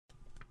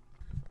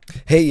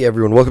Hey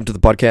everyone, welcome to the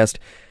podcast.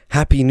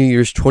 Happy New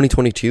Year's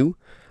 2022.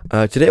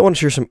 Today I want to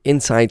share some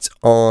insights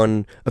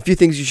on a few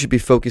things you should be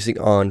focusing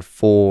on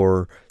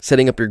for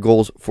setting up your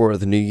goals for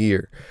the new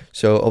year.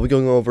 So I'll be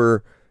going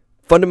over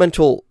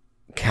fundamental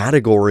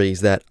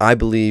categories that I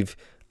believe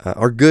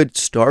are good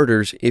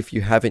starters if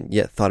you haven't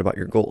yet thought about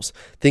your goals.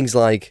 Things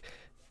like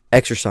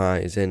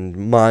exercise and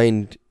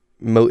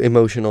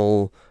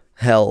emotional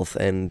health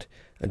and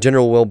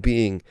general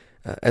well-being,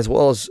 as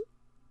well as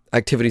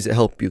activities that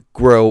help you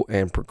grow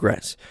and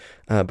progress.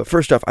 But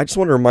first off, I just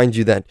want to remind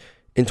you that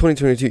in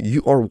 2022,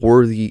 you are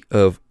worthy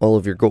of all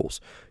of your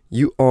goals.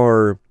 You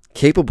are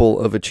capable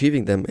of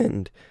achieving them,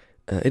 and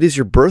it is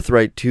your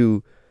birthright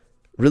to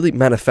really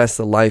manifest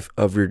the life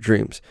of your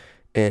dreams.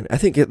 And I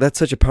think that's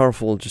such a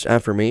powerful just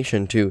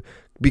affirmation to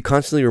be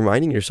constantly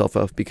reminding yourself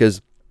of,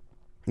 because,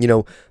 you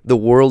know, the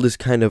world is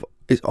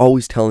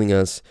always telling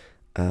us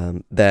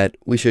that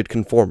we should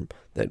conform,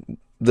 that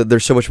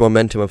there's so much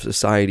momentum of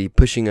society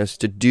pushing us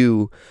to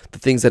do the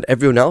things that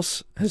everyone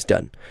else has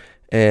done.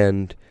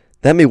 And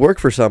that may work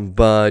for some,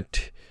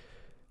 but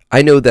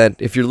I know that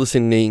if you're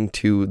listening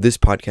to this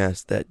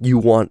podcast, that you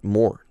want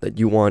more, that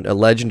you want a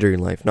legendary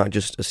life, not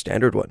just a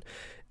standard one.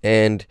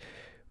 And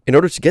in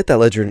order to get that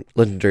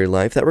legendary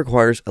life, that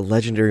requires a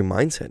legendary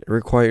mindset. It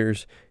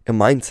requires a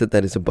mindset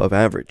that is above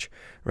average,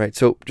 right?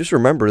 So just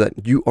remember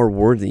that you are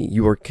worthy,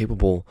 you are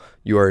capable,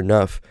 you are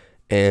enough,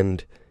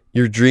 and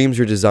your dreams,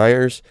 your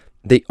desires,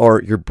 they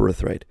are your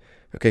birthright.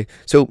 Okay,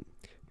 so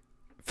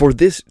for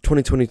this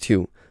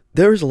 2022,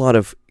 there's a lot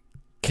of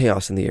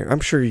chaos in the air.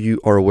 I'm sure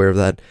you are aware of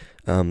that.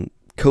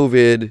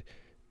 COVID,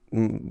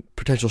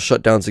 potential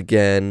shutdowns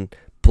again,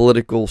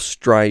 political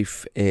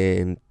strife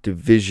and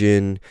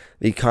division.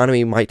 The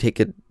economy might take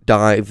a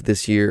dive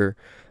this year.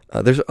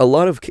 There's a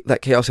lot of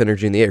that chaos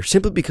energy in the air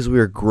simply because we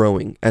are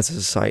growing as a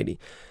society.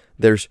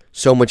 There's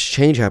so much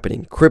change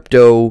happening.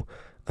 Crypto,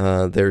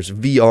 there's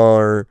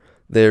VR,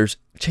 there's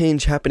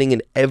change happening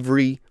in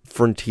every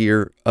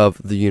frontier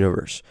of the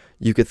universe.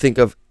 You could think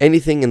of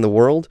anything in the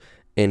world,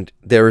 and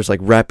there is like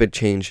rapid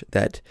change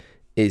that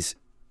it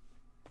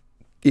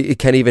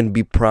can't even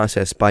be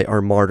processed by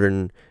our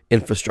modern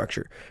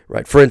infrastructure,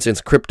 right? For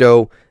instance,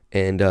 crypto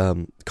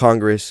and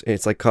Congress,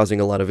 it's like causing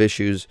a lot of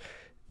issues,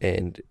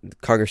 and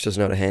Congress doesn't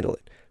know how to handle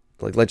it.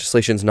 Like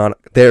legislation's not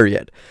there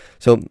yet.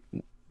 So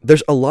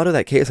there's a lot of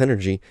that chaos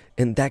energy,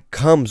 and that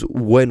comes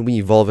when we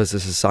evolve as a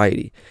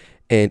society.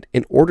 And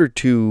in order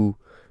to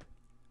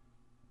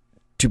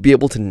be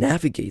able to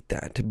navigate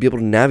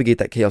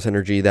that chaos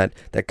energy, that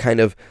kind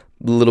of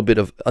little bit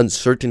of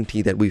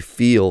uncertainty that we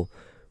feel,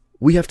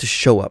 we have to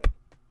show up.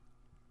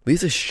 We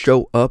have to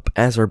show up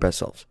as our best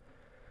selves.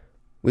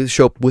 We have to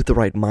show up with the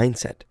right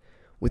mindset.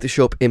 We have to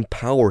show up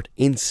empowered,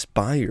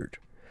 inspired.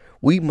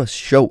 We must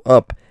show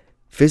up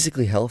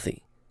physically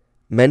healthy,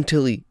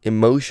 mentally,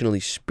 emotionally,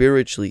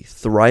 spiritually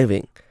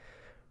thriving,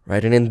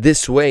 right? And in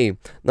this way,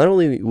 not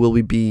only will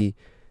we be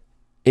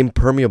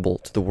impermeable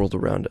to the world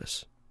around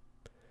us,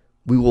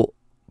 we will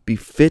be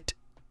fit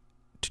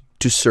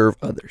to serve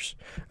others.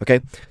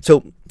 Okay,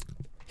 so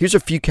here's a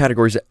few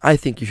categories that I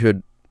think you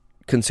should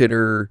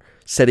consider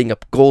setting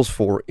up goals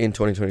for in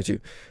 2022.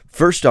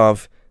 First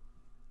off,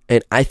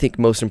 and I think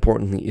most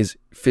importantly, is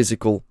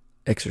physical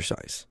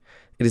exercise.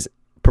 It is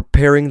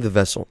preparing the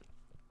vessel.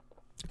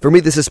 For me,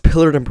 this is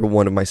pillar number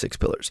 1 of my 6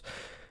 pillars.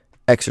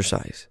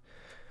 Exercise.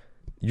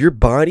 Your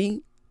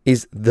body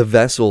is the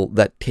vessel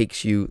that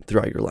takes you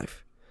throughout your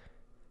life.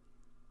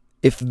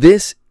 If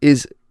this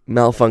is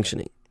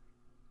malfunctioning,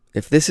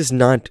 if this is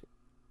not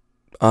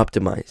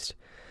optimized,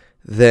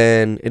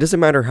 then it doesn't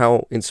matter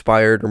how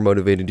inspired or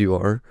motivated you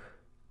are,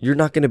 you're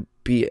not going to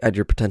be at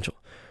your potential,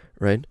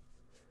 right?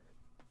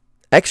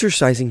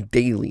 Exercising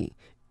daily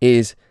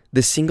is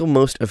the single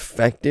most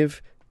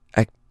effective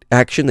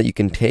action that you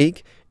can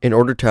take in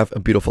order to have a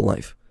beautiful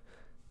life.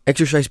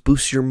 Exercise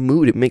boosts your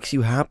mood. It makes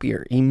you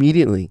happier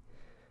immediately.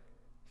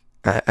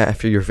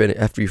 After you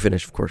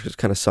finish, of course, it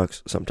kind of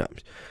sucks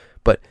sometimes,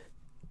 but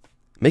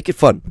make it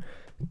fun.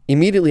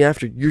 Immediately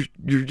after, you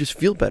just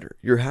feel better.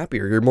 You're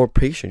happier. You're more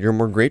patient. You're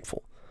more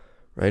grateful,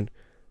 right?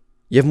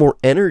 You have more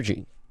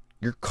energy.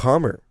 You're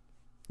calmer.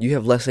 You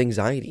have less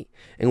anxiety.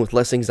 And with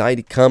less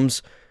anxiety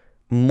comes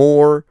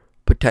more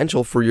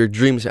potential for your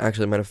dreams to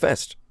actually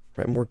manifest,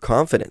 right? More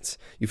confidence.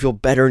 You feel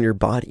better in your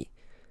body.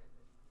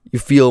 You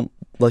feel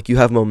like you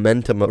have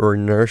momentum or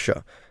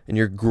inertia, and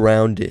you're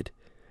grounded.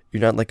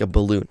 You're not like a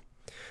balloon.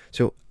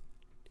 So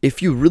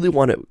if you really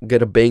want to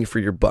get a bang for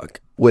your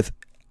buck with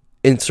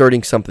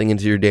inserting something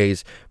into your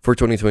days for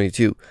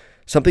 2022,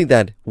 something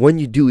that when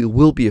you do, it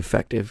will be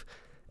effective,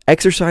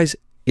 exercise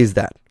is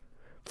that.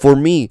 For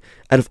me,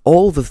 out of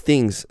all the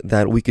things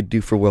that we could do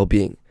for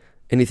well-being,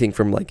 anything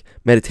from like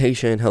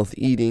meditation,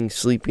 healthy eating,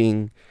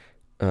 sleeping,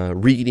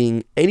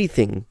 reading,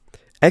 anything,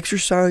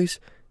 exercise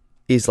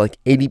is like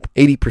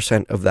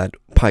 80% of that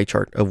pie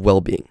chart of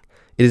well-being.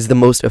 It is the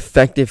most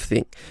effective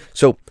thing.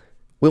 So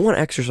we want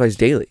to exercise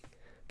daily,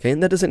 okay?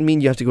 And that doesn't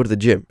mean you have to go to the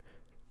gym.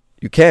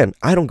 You can.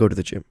 I don't go to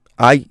the gym.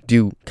 I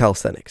do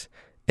calisthenics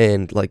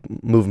and like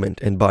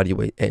movement and body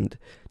weight and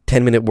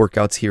 10-minute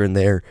workouts here and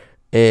there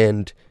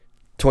and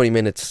 20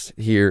 minutes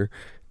here.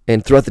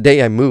 And throughout the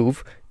day, I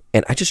move,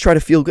 and I just try to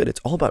feel good.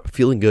 It's all about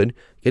feeling good,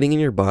 getting in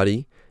your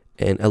body,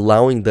 and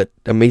allowing that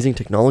amazing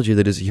technology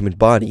that is a human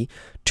body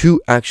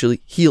to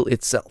actually heal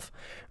itself.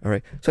 All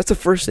right. So that's the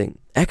first thing.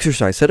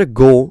 Exercise. Set a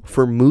goal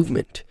for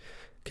movement.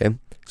 Okay.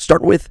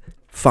 Start with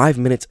 5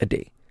 minutes a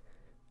day.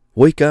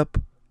 Wake up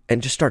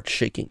and just start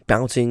shaking,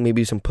 bouncing,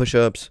 maybe some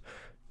push-ups,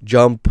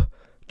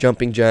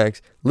 jumping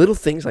jacks, little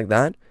things like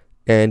that.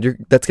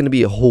 And that's going to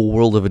be a whole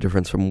world of a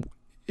difference from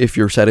if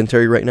you're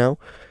sedentary right now.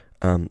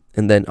 And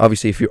then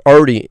obviously if you're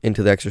already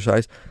into the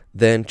exercise,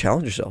 then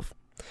challenge yourself.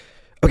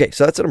 Okay,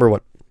 so that's number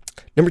one.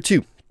 Number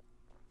two,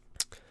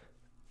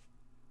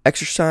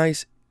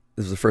 exercise.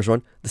 This is the first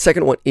one. The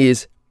second one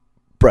is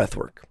breath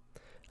work.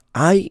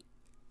 I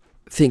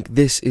think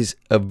this is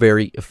a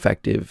very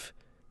effective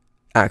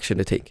action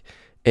to take.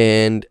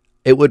 And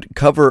it would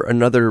cover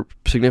another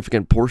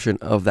significant portion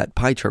of that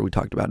pie chart we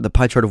talked about, the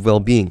pie chart of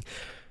well-being.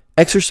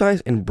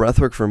 Exercise and breath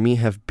work for me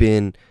have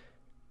been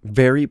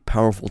very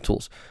powerful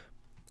tools.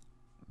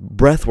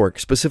 Breathwork,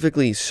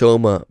 specifically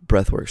Soma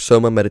breathwork,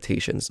 Soma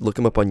meditations, look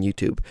them up on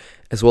YouTube,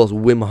 as well as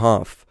Wim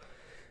Hof.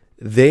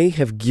 They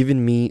have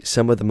given me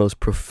some of the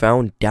most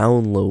profound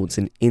downloads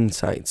and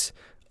insights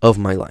of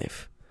my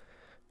life.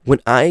 When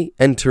I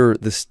enter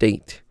the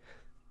state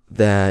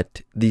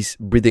that these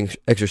breathing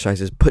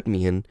exercises put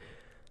me in,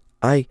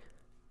 I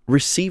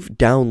receive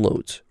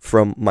downloads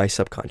from my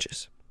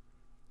subconscious.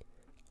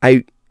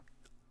 I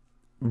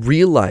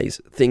realize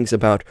things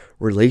about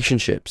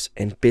relationships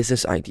and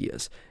business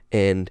ideas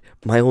and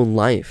my own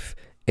life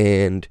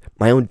and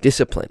my own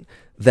discipline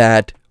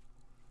that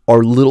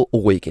are little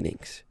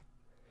awakenings.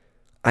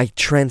 I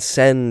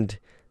transcend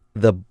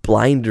the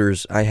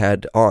blinders I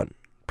had on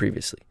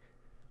previously.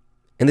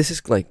 And this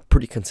is like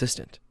pretty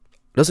consistent.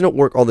 Doesn't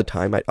work all the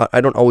time.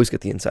 I don't always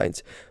get the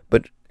insights,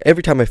 but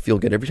every time I feel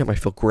good, every time I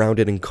feel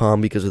grounded and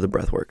calm because of the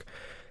breath work.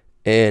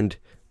 And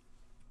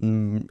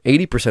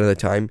 80% of the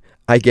time,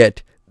 I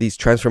get these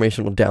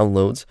transformational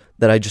downloads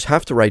that I just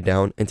have to write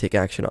down and take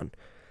action on.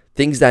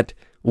 Things that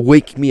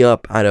wake me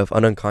up out of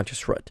an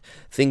unconscious rut.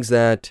 Things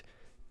that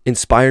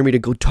inspire me to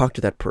go talk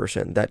to that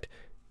person, that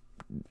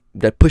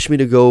push me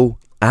to go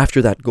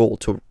after that goal,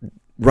 to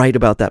write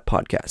about that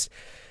podcast.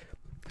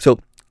 So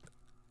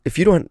if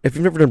you've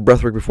never done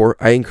breathwork before,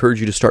 I encourage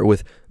you to start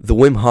with the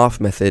Wim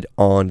Hof method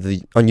on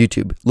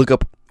YouTube. Look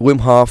up Wim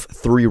Hof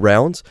 3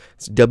 rounds.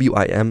 It's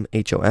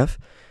WIMHOF,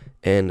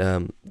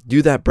 and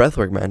do that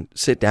breathwork, man.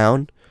 Sit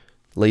down,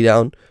 lay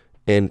down,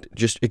 and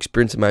just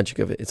experience the magic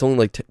of it. It's only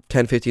like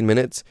 10-15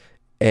 minutes,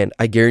 and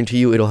I guarantee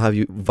you it'll have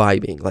you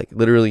vibing. Like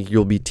literally,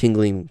 you'll be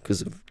tingling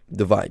because of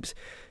the vibes.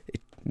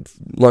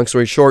 Long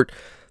story short,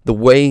 the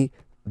way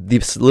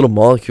this little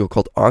molecule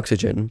called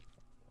oxygen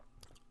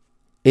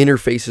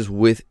interfaces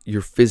with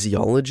your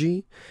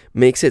physiology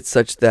makes it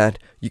such that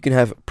you can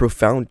have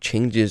profound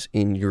changes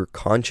in your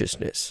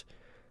consciousness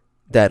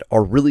that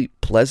are really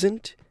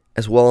pleasant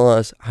as well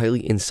as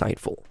highly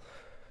insightful.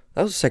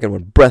 That was the second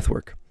one, breath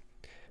work,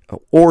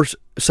 or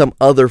some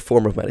other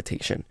form of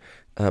meditation.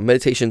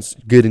 Meditation's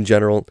good in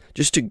general,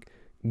 just to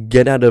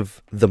get out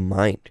of the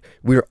mind.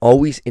 We're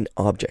always in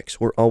objects.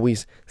 We're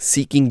always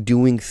seeking,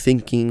 doing,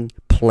 thinking,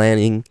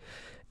 planning,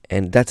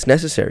 and that's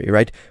necessary,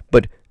 right?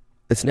 But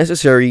it's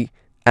necessary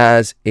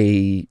as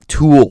a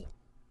tool,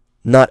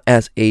 not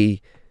as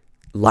a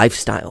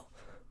lifestyle.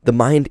 The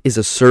mind is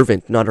a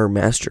servant, not our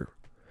master.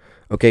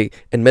 Okay?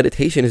 And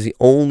meditation is the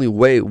only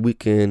way we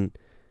can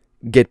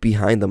get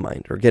behind the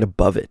mind or get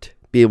above it,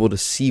 be able to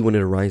see when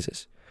it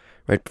arises.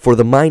 Right? For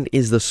the mind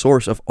is the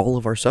source of all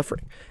of our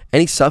suffering.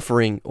 Any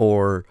suffering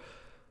or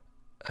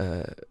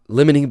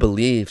limiting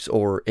beliefs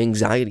or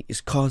anxiety is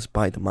caused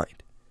by the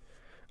mind.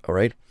 All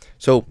right?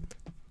 So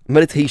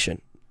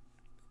meditation.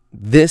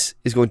 This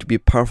is going to be a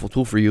powerful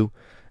tool for you,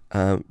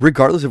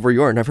 regardless of where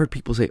you are. And I've heard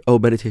people say, oh,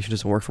 meditation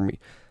doesn't work for me.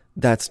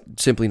 That's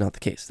simply not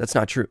the case. That's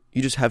not true.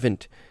 You just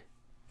haven't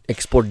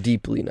explored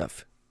deeply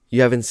enough.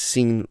 You haven't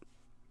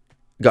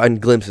gotten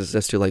glimpses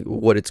as to like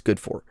what it's good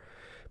for.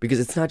 Because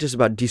it's not just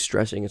about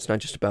de-stressing. It's not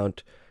just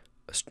about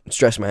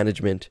stress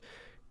management.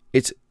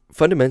 It's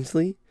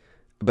fundamentally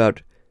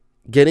about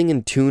getting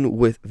in tune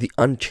with the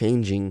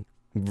unchanging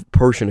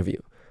portion of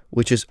you,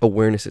 which is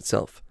awareness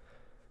itself.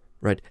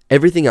 Right?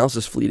 Everything else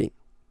is fleeting.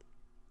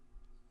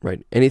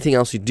 Right? Anything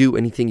else you do,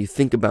 anything you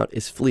think about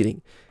is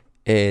fleeting.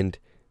 And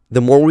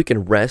the more we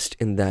can rest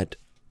in that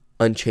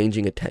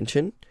unchanging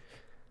attention,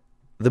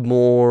 the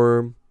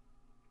more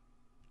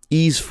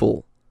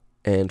easeful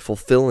and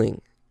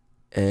fulfilling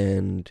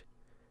and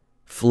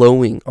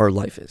flowing our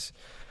life is.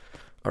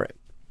 All right.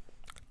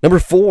 Number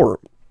 4,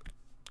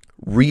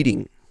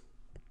 reading.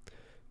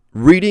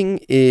 Reading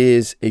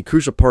is a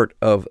crucial part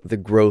of the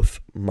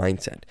growth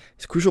mindset.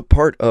 It's a crucial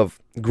part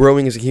of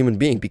growing as a human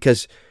being,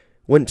 because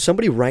when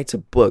somebody writes a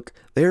book,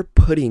 they're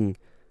putting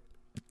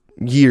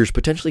years,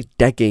 potentially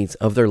decades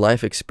of their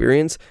life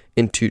experience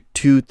into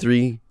 200,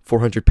 300,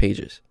 400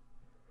 pages.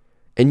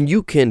 And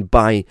you can,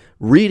 by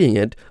reading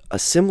it,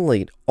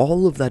 assimilate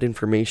all of that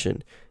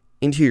information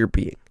into your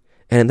being,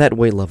 and in that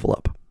way level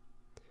up.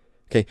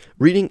 Okay,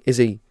 reading is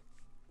a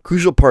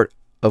crucial part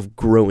of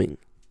growing.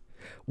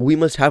 We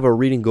must have a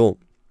reading goal.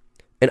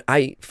 And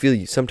I feel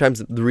you.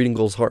 Sometimes the reading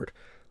goal is hard.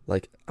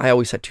 Like, I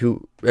always set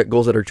two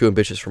goals that are too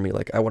ambitious for me.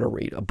 Like, I want to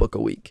read a book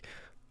a week,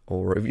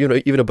 or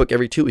even a book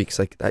every 2 weeks.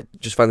 Like, I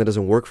just find that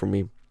doesn't work for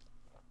me.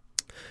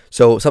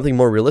 So something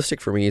more realistic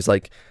for me is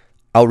like,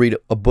 I'll read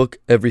a book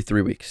every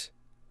 3 weeks.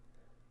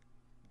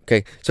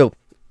 Okay, so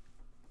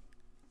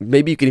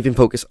maybe you can even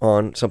focus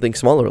on something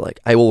smaller. Like,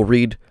 I will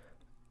read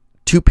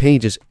 2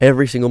 pages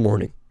every single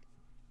morning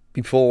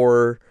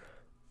before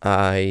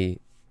I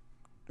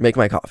make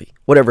my coffee,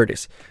 whatever it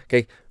is.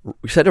 Okay,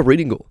 set a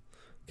reading goal.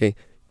 Okay,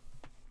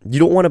 you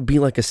don't want to be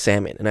like a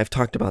salmon, and I've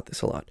talked about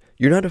this a lot.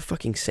 You're not a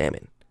fucking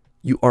salmon.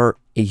 You are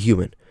a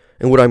human.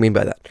 And what do I mean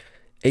by that?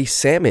 A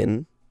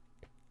salmon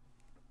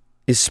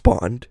is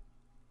spawned,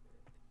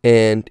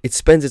 and it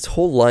spends its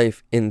whole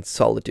life in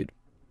solitude,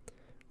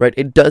 right?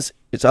 It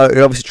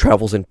obviously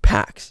travels in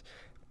packs,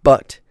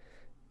 but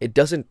it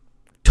doesn't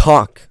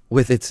talk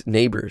with its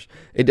neighbors.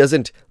 It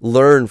doesn't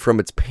learn from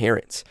its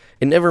parents.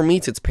 It never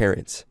meets its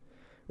parents,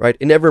 right?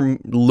 It never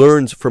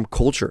learns from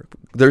culture.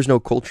 There's no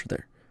culture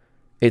there.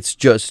 It's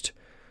just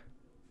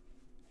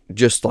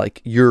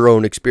like your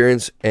own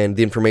experience and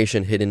the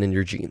information hidden in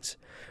your genes,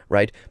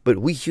 right? But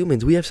we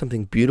humans, we have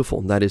something beautiful,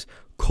 and that is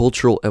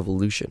cultural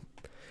evolution.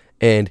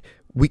 And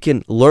we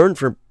can learn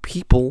from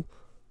people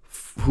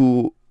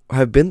who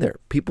have been there,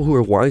 people who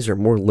are wiser,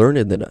 more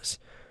learned than us.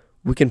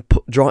 We can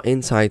draw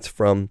insights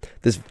from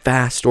this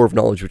vast store of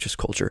knowledge, which is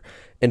culture.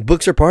 And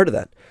books are part of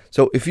that.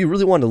 So if you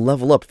really want to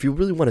level up, if you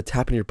really want to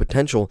tap into your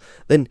potential,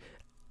 then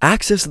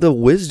access the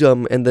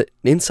wisdom and the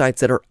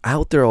insights that are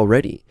out there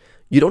already.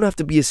 You don't have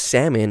to be a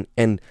salmon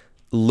and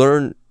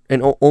learn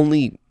and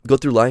only go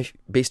through life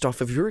based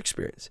off of your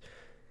experience.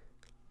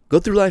 Go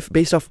through life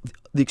based off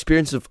the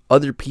experience of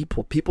other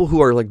people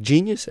who are like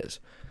geniuses.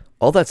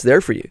 All that's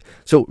there for you.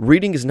 So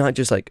reading is not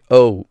just like,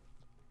 oh,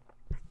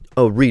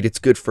 read, it's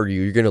good for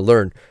you, you're going to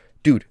learn.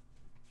 Dude,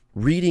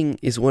 reading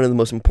is one of the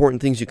most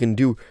important things you can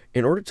do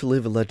in order to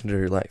live a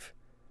legendary life.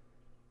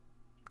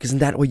 Because in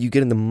that way you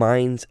get in the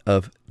minds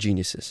of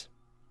geniuses.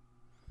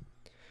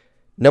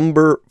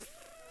 Number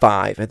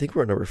 5. I think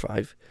we're at number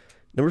 5.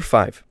 Number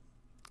 5.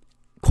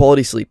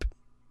 Quality sleep.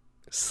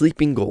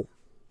 Sleeping goal.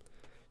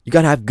 You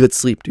got to have good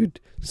sleep, dude.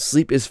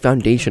 Sleep is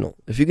foundational.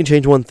 If you can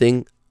change one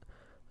thing,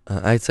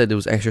 I said it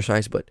was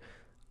exercise, but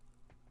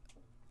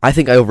I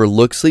think I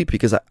overlook sleep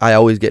because I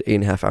always get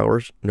 8.5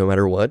 hours no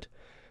matter what.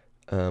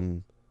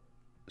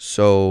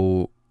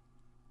 So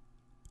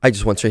I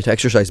just went straight to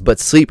exercise. But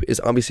sleep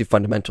is obviously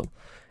fundamental.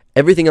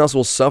 Everything else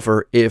will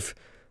suffer if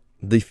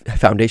the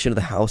foundation of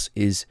the house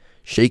is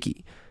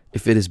shaky,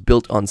 if it is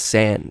built on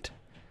sand.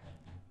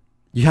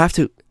 You have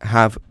to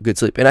have good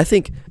sleep. And I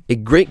think a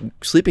great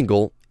sleeping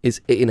goal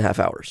is 8.5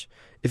 hours.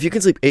 If you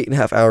can sleep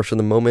 8.5 hours from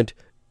the moment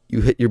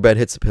your bed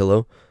hits the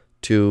pillow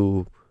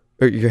or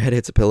your head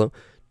hits a pillow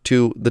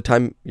to the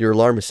time your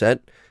alarm is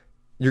set,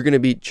 you're going to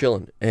be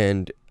chilling.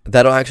 And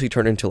that'll actually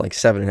turn into like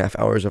 7.5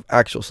 hours of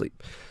actual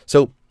sleep.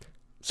 So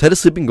set a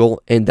sleeping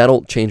goal and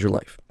that'll change your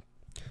life.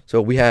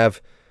 So we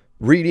have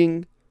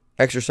reading,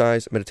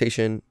 exercise,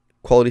 meditation,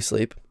 quality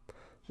sleep.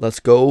 Let's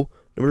go.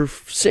 Number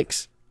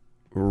 6,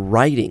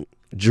 writing,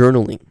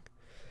 journaling.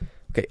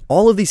 Okay,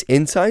 all of these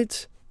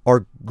insights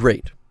are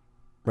great,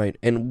 right?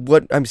 And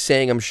what I'm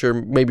saying, I'm sure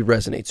maybe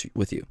resonates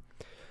with you.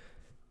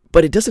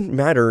 But it doesn't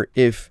matter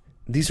if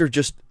these are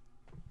just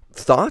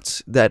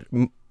thoughts that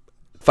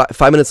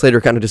 5 minutes later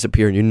kind of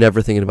disappear and you're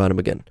never thinking about them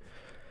again,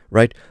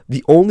 right?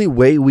 The only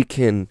way we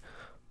can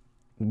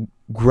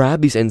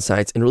grab these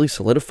insights and really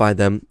solidify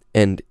them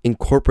and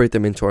incorporate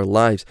them into our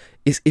lives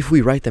is if we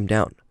write them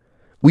down.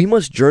 We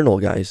must journal,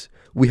 guys.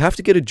 We have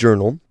to get a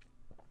journal,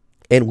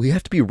 and we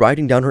have to be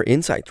writing down our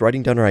insights,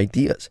 writing down our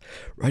ideas,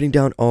 writing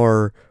down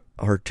our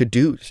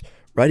to-dos,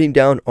 writing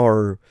down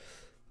our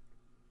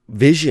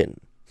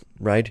vision,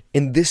 right?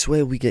 In this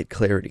way, we get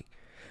clarity.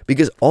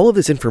 Because all of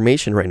this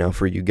information right now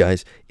for you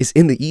guys is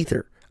in the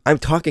ether. I'm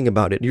talking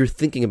about it, you're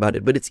thinking about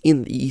it, but it's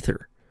in the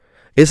ether.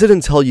 Is it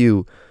until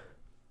you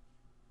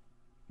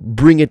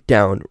bring it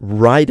down,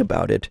 write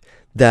about it,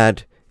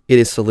 that it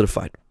is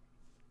solidified?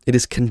 It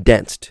is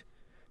condensed.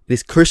 It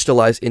is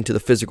crystallized into the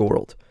physical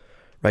world,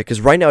 right?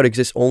 Because right now it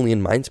exists only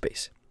in mind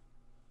space.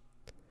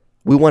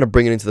 We want to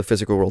bring it into the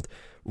physical world.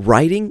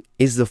 Writing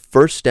is the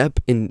first step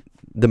in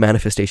the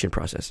manifestation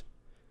process.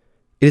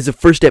 It is the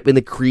first step in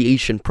the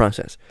creation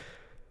process,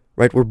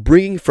 right? We're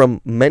bringing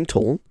from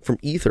mental, from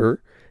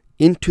ether,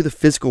 into the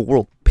physical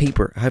world.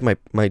 Paper. I have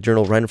my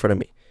journal right in front of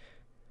me.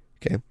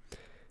 Okay.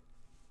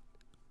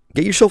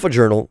 Get yourself a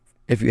journal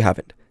if you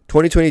haven't.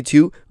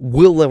 2022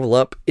 will level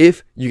up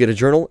if you get a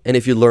journal and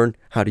if you learn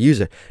how to use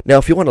it. Now,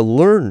 if you want to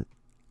learn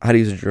how to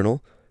use a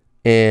journal,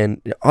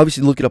 and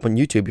obviously look it up on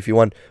YouTube if you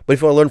want, but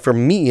if you want to learn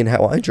from me and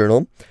how I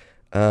journal,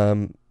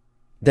 then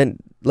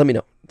let me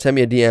know. Send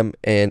me a DM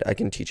and I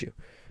can teach you.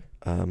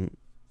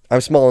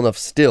 I'm small enough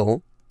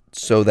still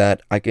so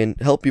that I can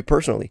help you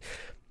personally.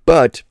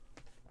 But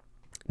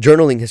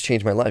journaling has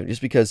changed my life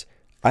just because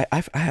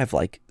I have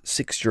like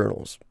 6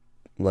 journals,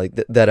 like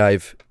that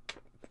I've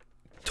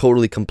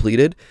totally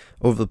completed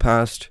over the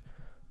past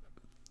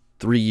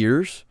 3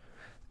 years,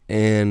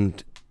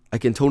 and I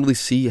can totally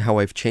see how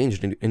I've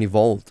changed and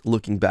evolved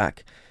looking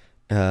back.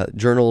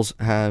 Journals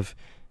have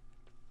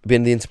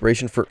been the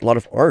inspiration for a lot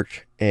of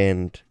art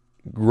and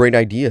great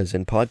ideas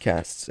and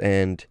podcasts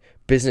and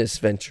business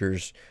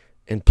ventures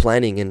and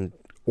planning and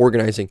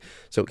organizing.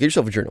 So get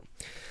yourself a journal.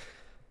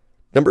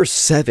 Number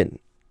 7,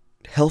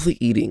 healthy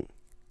eating.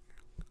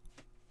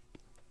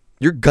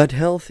 Your gut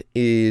health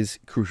is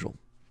crucial.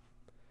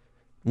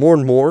 More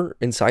and more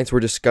in science, we're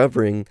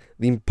discovering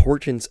the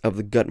importance of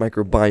the gut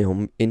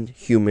microbiome in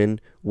human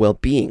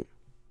well-being.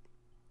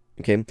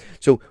 Okay,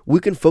 so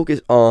we can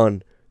focus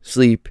on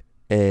sleep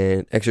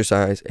and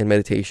exercise and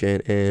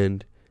meditation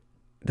and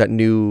that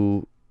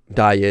new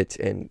diet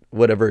and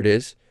whatever it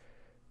is.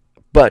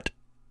 But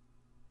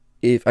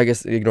if, I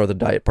guess, ignore the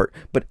diet part,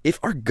 but if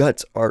our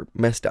guts are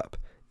messed up,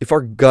 if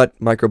our gut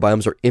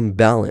microbiomes are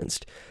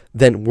imbalanced,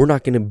 then we're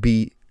not going to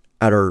be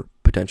at our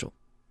potential,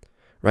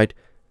 right?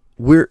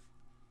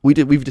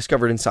 We've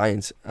discovered in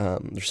science,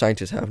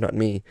 scientists have, not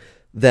me,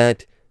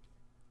 that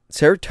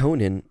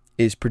serotonin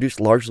is produced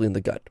largely in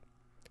the gut.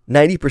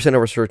 90% of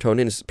our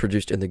serotonin is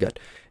produced in the gut.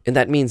 And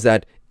that means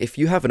that if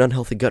you have an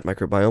unhealthy gut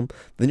microbiome,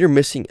 then you're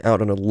missing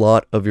out on a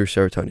lot of your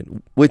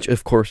serotonin, which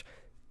of course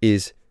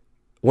is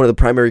one of the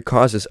primary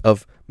causes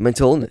of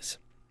mental illness,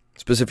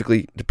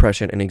 specifically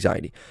depression and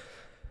anxiety.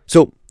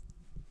 So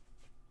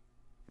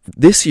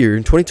this year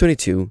in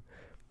 2022,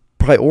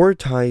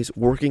 prioritize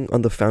working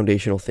on the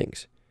foundational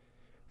things.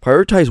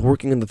 Prioritize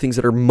working on the things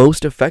that are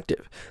most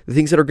effective, the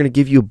things that are going to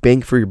give you a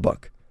bang for your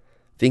buck.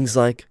 Things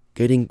like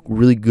getting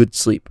really good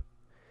sleep.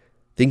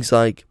 Things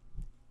like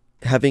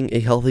having a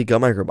healthy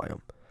gut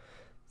microbiome.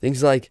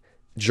 Things like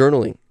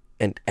journaling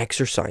and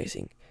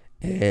exercising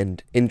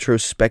and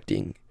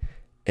introspecting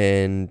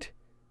and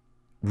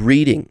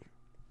reading.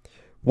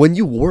 When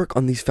you work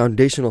on these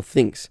foundational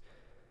things,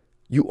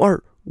 you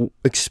are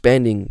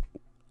expanding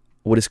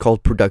what is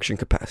called production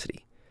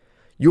capacity.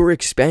 You are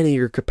expanding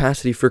your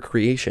capacity for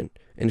creation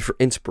and for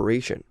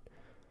inspiration.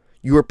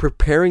 You are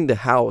preparing the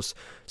house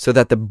so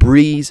that the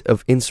breeze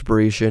of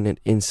inspiration and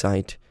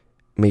insight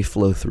may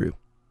flow through.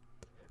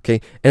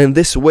 Okay? And in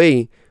this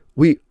way,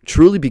 we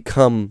truly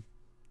become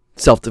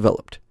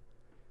self-developed.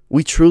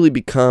 We truly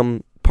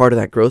become part of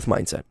that growth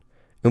mindset.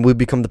 And we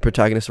become the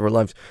protagonists of our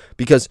lives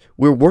because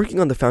we're working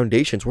on the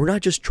foundations. We're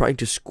not just trying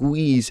to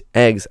squeeze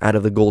eggs out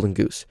of the golden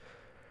goose,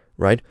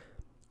 right?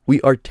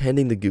 We are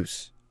tending the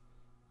goose.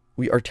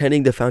 We are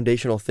tending the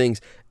foundational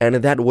things. And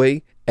in that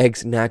way,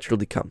 eggs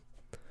naturally come.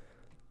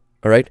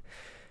 All right?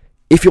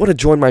 If you want to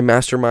join my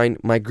mastermind,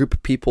 my group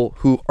of people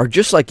who are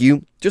just like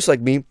you, just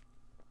like me,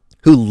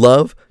 who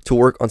love to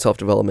work on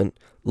self-development,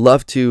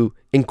 love to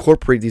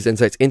incorporate these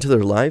insights into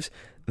their lives,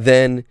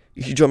 then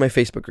you should join my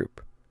Facebook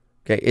group.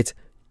 Okay? It's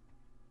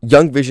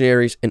Young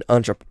Visionaries and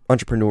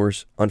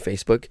Entrepreneurs on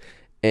Facebook.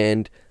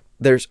 And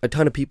there's a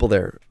ton of people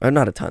there.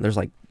 Not a ton. There's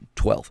like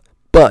 12.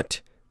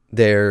 But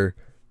they're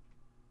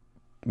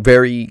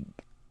very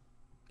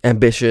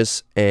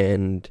ambitious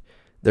and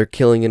they're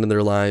killing it in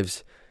their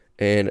lives.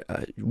 And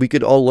we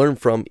could all learn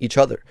from each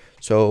other.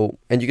 So,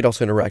 and you could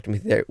also interact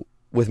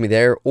with me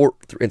there or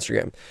through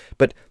Instagram.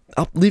 But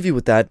I'll leave you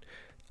with that.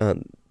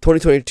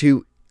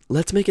 2022,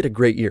 let's make it a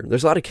great year.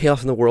 There's a lot of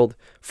chaos in the world.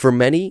 For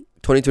many,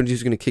 2022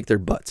 is going to kick their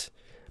butts.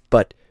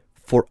 But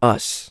for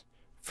us,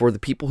 for the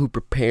people who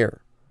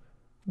prepare,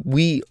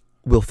 we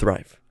will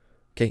thrive.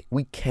 Okay?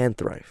 We can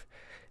thrive.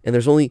 And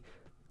there's only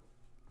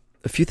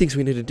a few things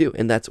we need to do,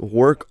 and that's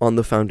work on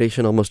the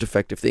foundational, most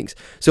effective things.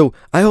 So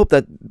I hope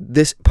that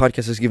this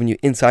podcast has given you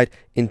insight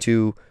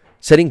into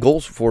setting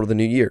goals for the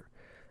new year.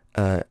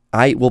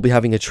 I will be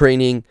having a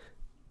training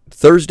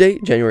Thursday,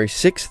 January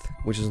 6th,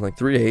 which is in like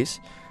 3 days,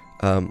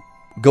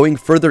 going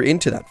further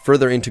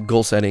into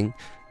goal setting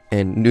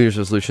and New Year's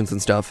resolutions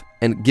and stuff,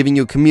 and giving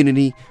you a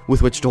community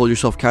with which to hold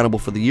yourself accountable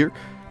for the year.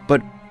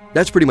 But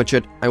that's pretty much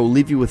it. I will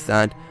leave you with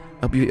that.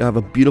 I hope you have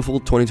a beautiful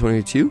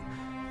 2022,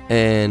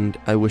 and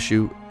I wish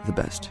you the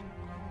best.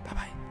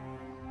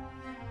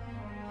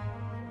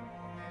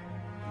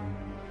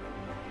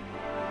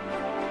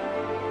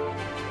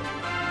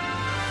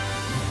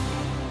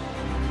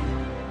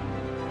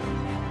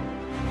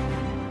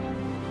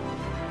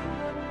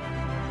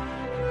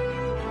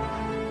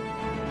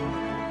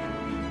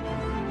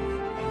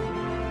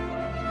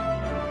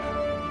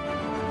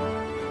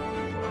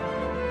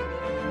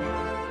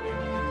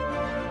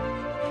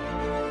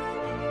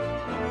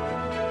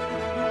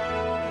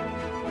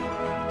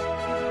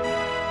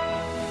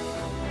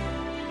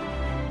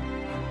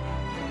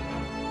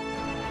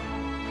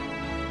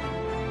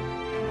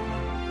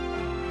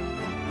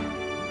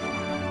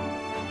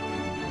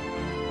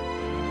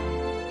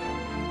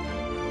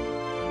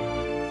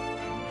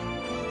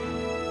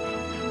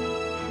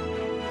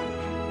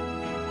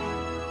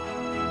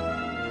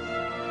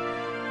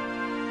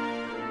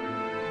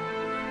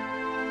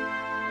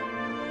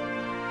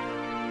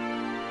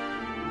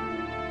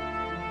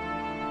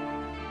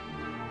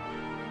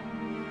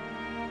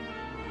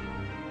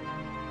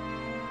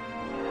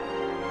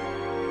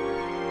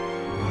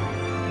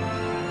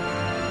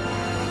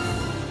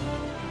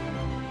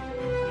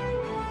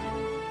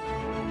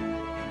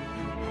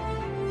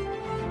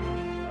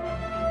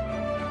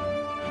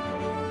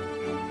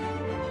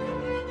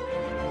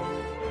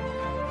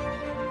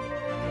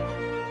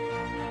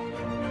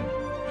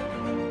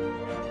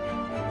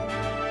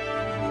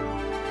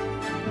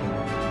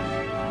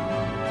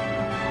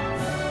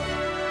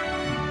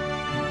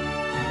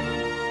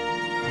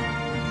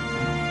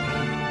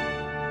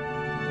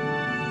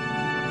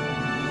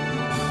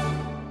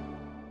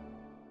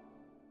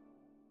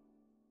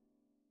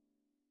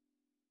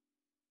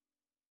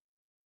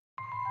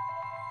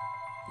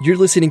 You're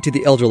listening to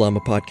the Elder Lama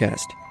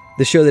Podcast,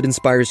 the show that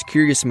inspires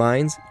curious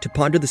minds to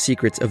ponder the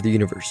secrets of the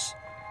universe.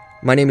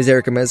 My name is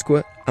Eric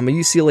Amezcua. I'm a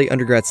UCLA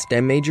undergrad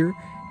STEM major,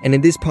 and in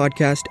this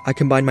podcast, I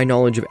combine my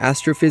knowledge of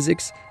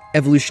astrophysics,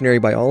 evolutionary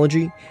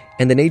biology,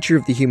 and the nature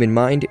of the human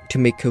mind to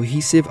make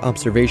cohesive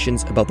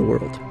observations about the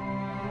world.